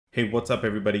Hey, what's up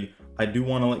everybody? I do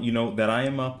want to let you know that I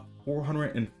am up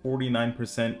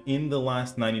 449% in the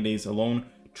last 90 days alone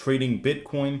trading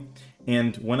Bitcoin.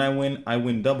 And when I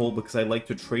win double because I like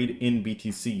to trade in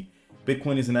BTC.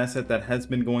 Bitcoin is an asset that has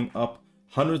been going up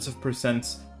hundreds of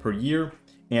percents per year.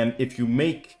 And if you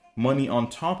make money on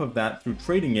top of that through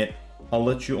trading it, I'll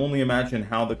let you only imagine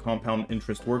how the compound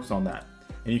interest works on that.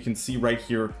 And you can see right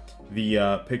here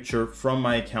the picture from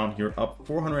my account here, up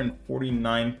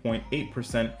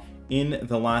 449.8% in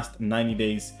the last 90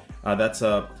 days. That's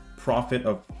a profit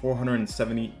of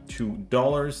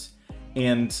 $472.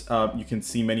 And you can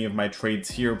see many of my trades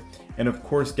here. And of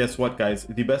course, guess what, guys?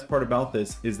 The best part about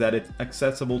this is that it's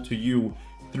accessible to you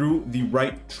through the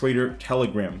Right Trader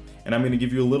Telegram. And I'm going to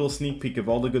give you a little sneak peek of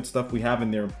all the good stuff we have in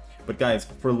there. But guys,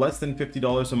 for less than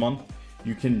 $50 a month,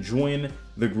 you can join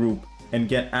the group and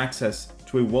get access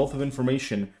to a wealth of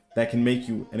information that can make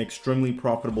you an extremely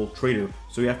profitable trader.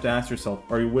 So you have to ask yourself,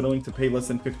 are you willing to pay less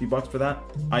than 50 bucks for that?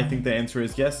 I think the answer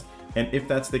is yes. And if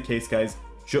that's the case, guys,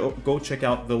 go check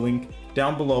out the link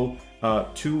down below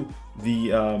to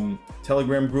the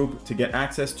Telegram group to get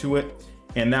access to it.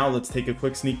 And now let's take a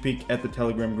quick sneak peek at the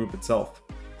Telegram group itself.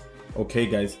 Okay,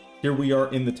 guys, here we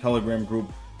are in the Telegram group.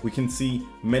 We can see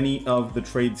many of the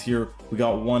trades here. We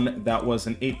got one that was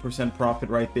an 8% profit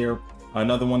right there.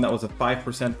 Another one that was a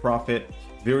 5% profit,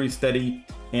 very steady.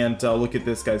 And look at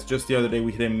this, guys. Just the other day,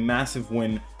 we hit a massive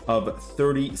win of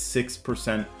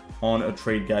 36% on a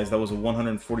trade, guys. That was a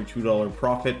 $142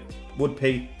 profit. Would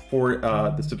pay for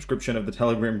the subscription of the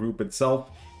Telegram group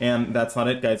itself. And that's not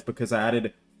it, guys, because I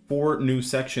added 4 new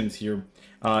sections here.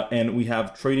 And we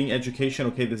have trading education.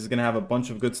 Okay, this is going to have a bunch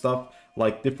of good stuff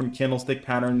like different candlestick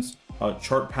patterns,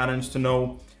 chart patterns to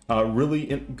know. Really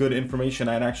good information.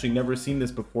 I had actually never seen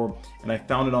this before, and I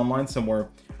found it online somewhere.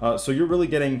 So you're really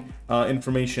getting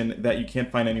information that you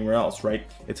can't find anywhere else, right?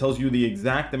 It tells you the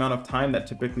exact amount of time that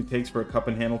typically takes for a cup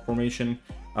and handle formation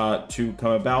to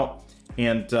come about,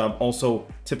 and also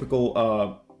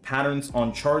typical patterns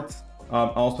on charts. I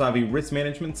also have a risk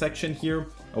management section here,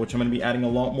 which I'm going to be adding a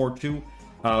lot more to.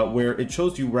 Where it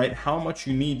shows you right how much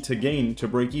you need to gain to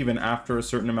break even after a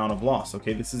certain amount of loss.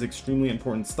 Okay, this is extremely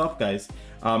important stuff, guys.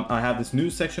 I have this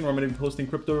news section where I'm going to be posting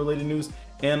crypto related news,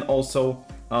 and also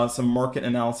some market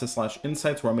analysis /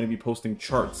 insights where I'm going to be posting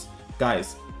charts.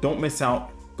 Guys, don't miss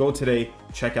out. Go today,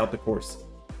 check out the course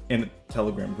in the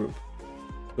Telegram group.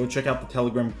 Go check out the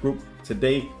Telegram group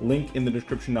today, link in the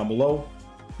description down below,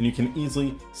 and you can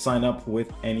easily sign up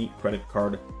with any credit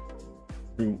card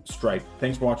through Stripe.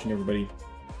 Thanks for watching, everybody.